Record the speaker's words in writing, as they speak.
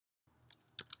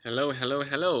Hello, hello,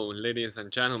 hello, ladies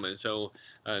and gentlemen.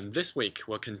 This week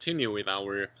we'll continue with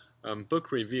our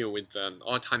book review with the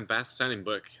all-time best-selling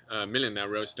book, Millionaire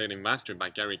Real Estate Investor by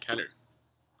Gary Keller.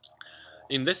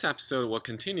 In this episode, we'll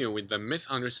continue with the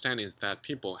misunderstandings that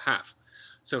people have.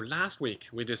 So last week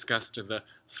we discussed the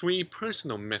 3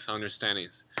 personal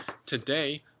misunderstandings.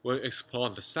 Today we'll explore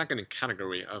the second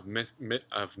category of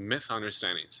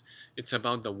misunderstandings. It's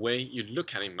about the way you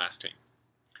look at investing.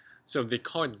 So they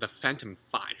call it the Phantom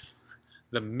 5.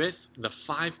 The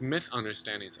 5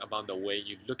 misunderstandings about the way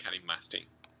you look at investing.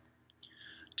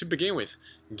 To begin with,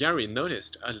 Gary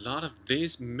noticed a lot of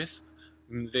these myths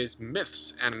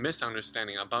and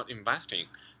misunderstandings about investing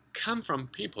come from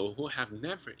people who have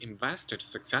never invested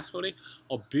successfully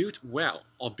or built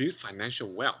financial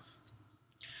wealth.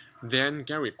 Then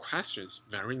Gary questions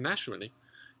very naturally,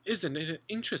 isn't it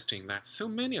interesting that so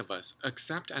many of us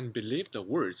accept and believe the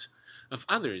words of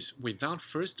others without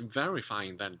first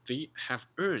verifying that they have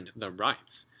earned the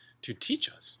rights to teach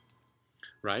us,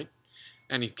 right?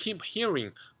 And you keep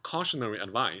hearing cautionary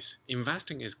advice.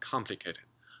 Investing is complicated,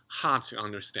 hard to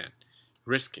understand,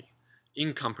 risky,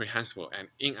 incomprehensible, and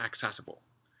inaccessible.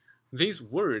 These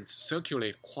words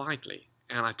circulate quietly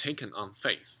and are taken on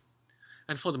faith.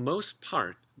 And for the most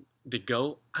part, they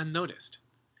go unnoticed.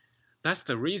 That's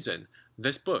the reason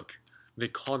this book, they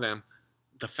call them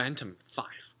the Phantom 5.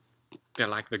 They're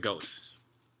like the ghosts.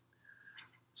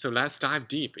 So let's dive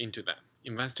deep into them.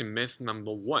 Investing myth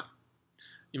number 1.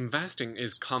 Investing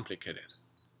is complicated.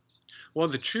 Well,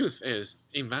 the truth is,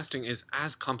 investing is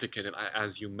as complicated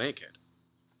as you make it.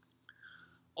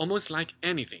 Almost like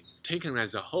anything, taken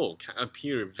as a whole, can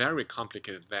appear very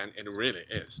complicated than it really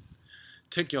is.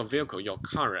 Take your vehicle, your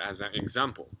car, as an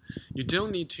example. You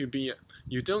don't need to be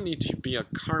a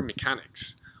car mechanic,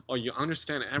 or you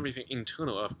understand everything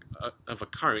internal of a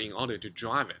car in order to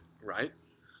drive it, right?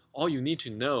 All you need to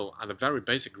know are the very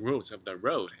basic rules of the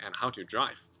road and how to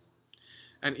drive.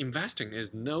 And investing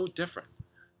is no different.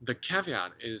 The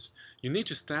caveat is you need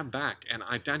to step back and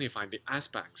identify the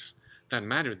aspects that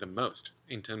matter the most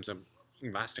in terms of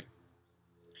investing.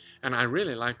 And I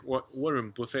really like what Warren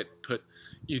Buffett put,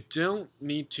 you don't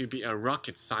need to be a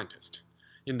rocket scientist.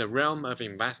 In the realm of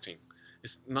investing,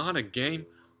 it's not a game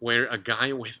where a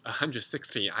guy with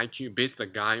 160 IQ beats the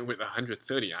guy with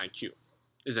 130 IQ,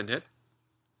 isn't it?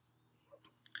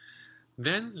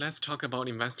 Then let's talk about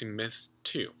investing myth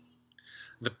 2.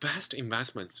 The best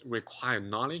investments require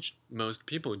knowledge most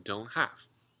people don't have.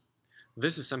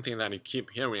 This is something that you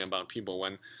keep hearing about people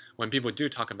when people do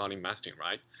talk about investing,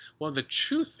 right? Well, the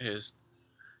truth is,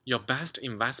 your best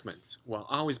investments will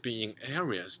always be in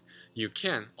areas you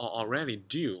can or already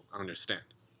do understand.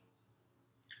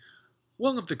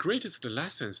 One of the greatest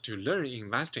lessons to learn in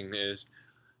investing is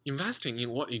investing in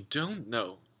what you don't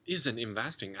know isn't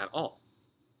investing at all.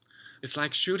 It's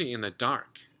like shooting in the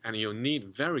dark, and you'll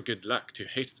need very good luck to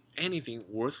hit anything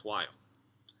worthwhile.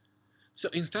 So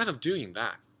instead of doing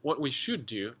that, what we should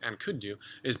do and could do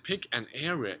is pick an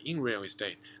area in real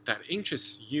estate that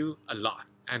interests you a lot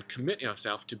and commit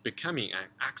yourself to becoming an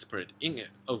expert in it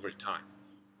over time.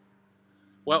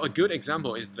 Well, a good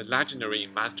example is the legendary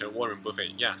investor Warren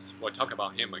Buffett. Yes, we'll talk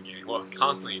about him again. We'll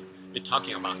constantly be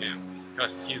talking about him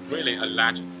because he's really a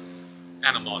legend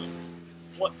and a model.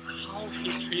 How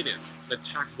he treated the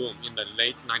tech boom in the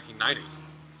late 1990s?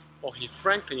 Well, he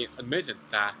frankly admitted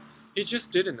that he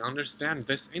just didn't understand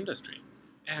this industry,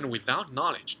 and without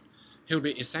knowledge, he would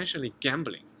be essentially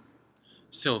gambling.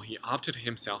 So he opted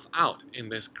himself out in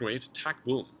this great tech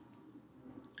boom.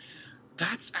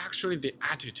 That's actually the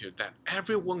attitude that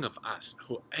every one of us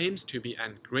who aims to be a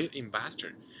great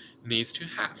investor needs to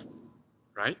have,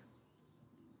 right?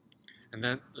 And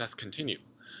then let's continue.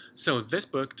 So this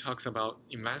book talks about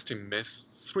investing myth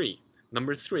 3.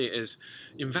 Number 3 is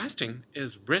investing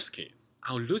is risky.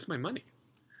 I'll lose my money.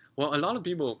 Well, a lot of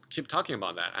people keep talking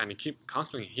about that and you keep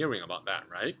constantly hearing about that,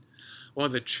 right? Well,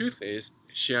 the truth is,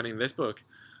 shared in this book,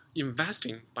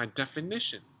 investing by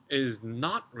definition is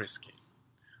not risky.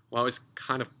 Well, it's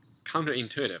kind of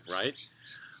counterintuitive, right?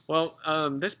 Well,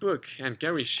 this book, and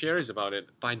Gary shares about it,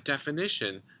 by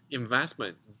definition,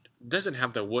 investment doesn't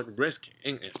have the word risk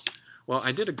in it. Well,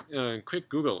 I did a quick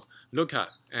Google look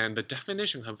at, and the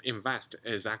definition of invest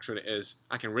is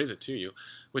I can read it to you,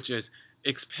 which is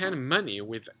expend money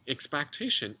with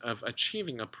expectation of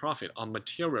achieving a profit or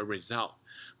material result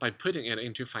by putting it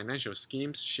into financial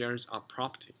schemes, shares, or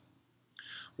property.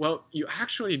 Well, you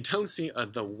actually don't see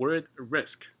the word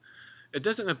risk. It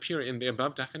doesn't appear in the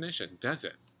above definition, does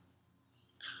it?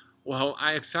 Well,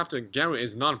 I accept that Gary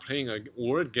is not playing a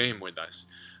word game with us,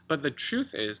 but the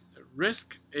truth is,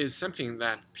 risk is something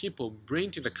that people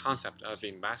bring to the concept of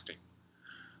investing.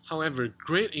 However,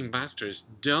 great investors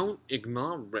don't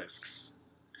ignore risks.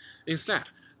 Instead,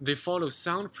 they follow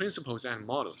sound principles and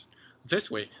models.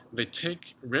 This way, they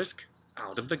take risk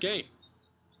out of the game.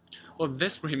 Well,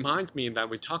 this reminds me that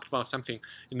we talked about something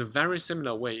in a very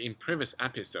similar way in previous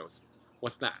episodes.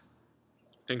 What's that?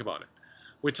 Think about it.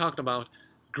 We talked about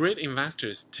great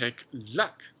investors take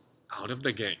luck out of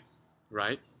the game,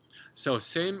 right? So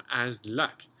same as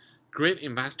luck, great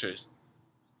investors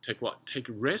take what? Take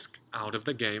risk out of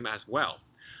the game as well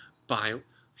by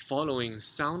following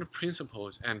sound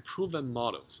principles and proven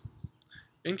models.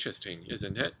 Interesting,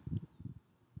 isn't it?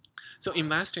 So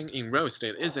investing in real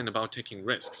estate isn't about taking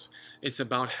risks. It's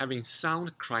about having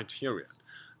sound criteria,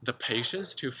 the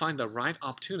patience to find the right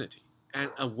opportunity,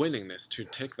 and a willingness to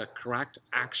take the correct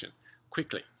action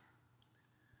quickly.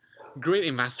 Great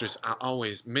investors are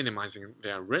always minimizing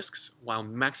their risks while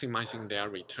maximizing their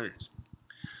returns.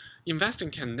 Investing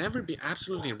can never be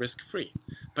absolutely risk-free,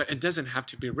 but it doesn't have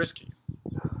to be risky.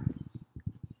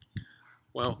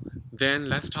 Well, then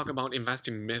let's talk about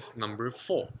investing myth number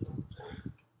 4,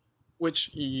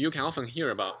 which you can often hear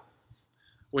about,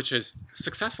 which is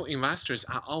successful investors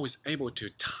are always able to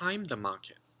time the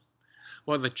market.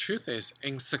 Well, the truth is,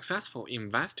 in successful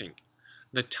investing,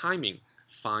 the timing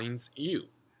finds you.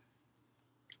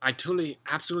 I totally,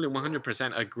 absolutely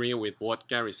 100% agree with what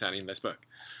Gary said in this book.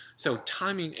 So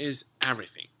timing is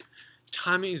everything.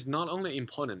 Timing is not only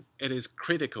important, it is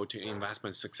critical to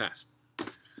investment success.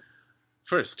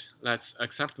 First, let's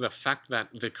accept the fact that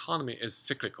the economy is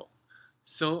cyclical.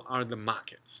 So are the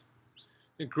markets.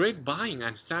 The great buying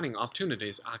and selling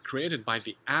opportunities are created by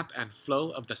the ebb and flow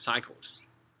of the cycles.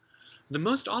 The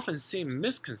most often seen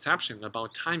misconception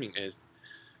about timing is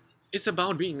it's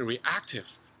about being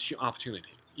reactive to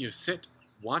opportunity. You sit,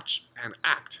 watch, and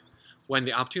act when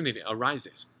the opportunity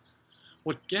arises.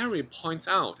 What Gary points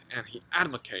out and he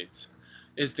advocates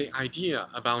is the idea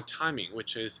about timing,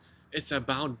 which is it's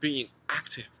about being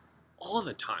active all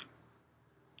the time.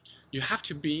 You have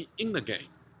to be in the game.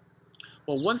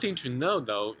 Well, one thing to know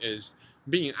though is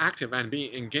being active and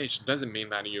being engaged doesn't mean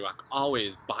that you are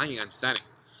always buying and selling.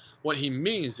 What he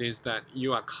means is that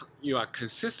you are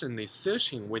consistently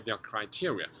searching with your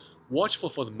criteria, watchful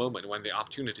for the moment when the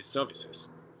opportunity surfaces.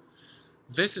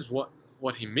 This is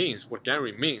what he means, what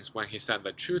Gary means when he said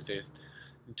the truth is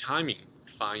timing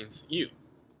finds you.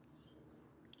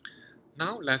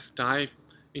 Now let's dive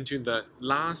into the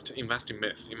last investing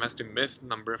myth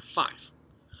number 5.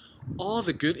 All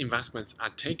the good investments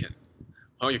are taken.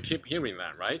 Well, you keep hearing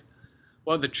that, right?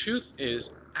 Well, the truth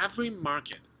is every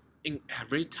market in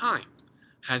every time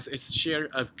has its share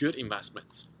of good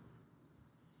investments.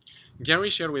 Gary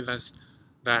shared with us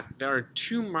that there are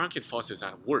 2 market forces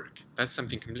at work. That's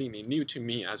something completely new to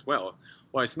me as well.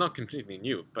 Well, it's not completely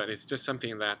new, but it's just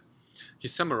something that he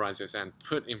summarizes and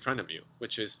put in front of you,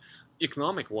 which is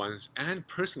economic ones and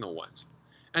personal ones.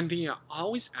 And they are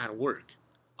always at work,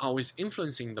 always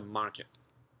influencing the market.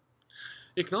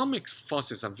 Economic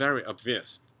forces are very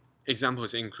obvious.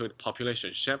 Examples include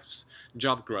population shifts,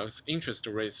 job growth, interest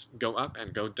rates go up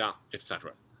and go down,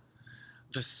 etc.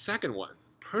 The second one,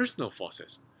 personal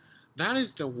forces, that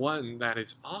is the one that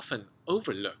is often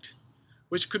overlooked,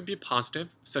 which could be positive,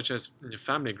 such as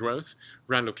family growth,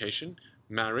 relocation,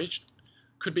 marriage,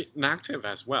 could be negative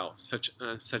as well, such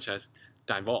as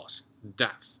divorce,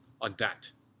 death, or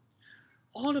debt.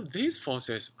 All of these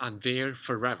forces are there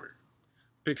forever,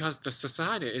 because the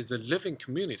society is a living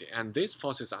community and these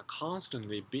forces are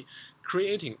constantly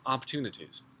creating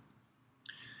opportunities.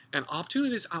 And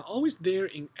opportunities are always there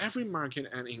in every market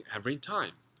and in every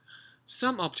time.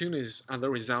 Some opportunities are the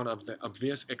result of the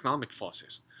obvious economic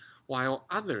forces, while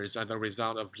others are the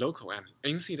result of local and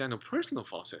incidental personal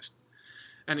forces.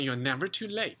 And you're never too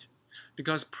late,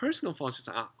 because personal forces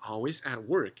are always at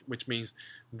work, which means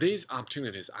these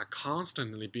opportunities are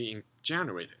constantly being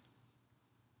generated.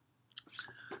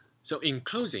 So in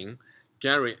closing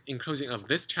of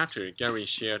this chapter, Gary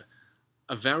shared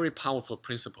a very powerful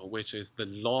principle, which is the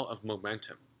law of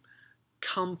momentum,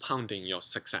 compounding your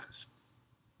success.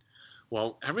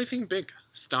 Well, everything big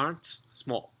starts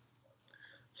small.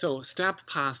 So step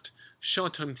past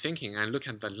short-term thinking and look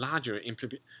at the larger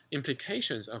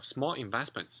implications of small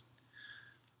investments.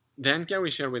 Then Gary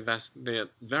shared with us the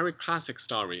very classic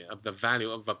story of the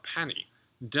value of a penny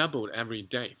doubled every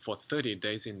day for 30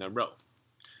 days in a row.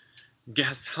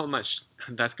 Guess how much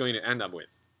that's going to end up with?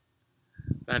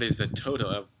 That is a total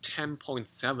of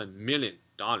 $10.7 million.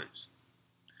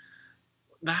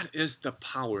 That is the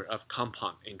power of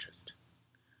compound interest.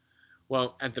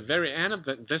 Well, at the very end of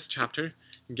this chapter,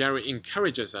 Gary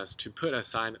encourages us to put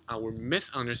aside our myth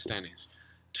understandings,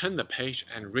 turn the page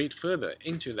and read further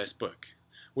into this book,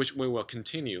 which we will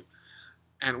continue,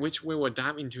 and which we will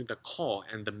dive into the core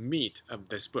and the meat of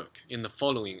this book in the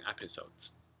following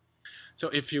episodes. So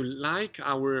if you like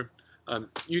our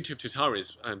YouTube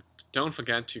tutorials, don't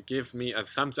forget to give me a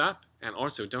thumbs up, and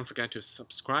also don't forget to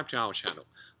subscribe to our channel.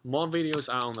 More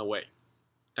videos are on the way.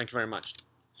 Thank you very much.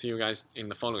 See you guys in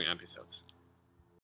the following episodes.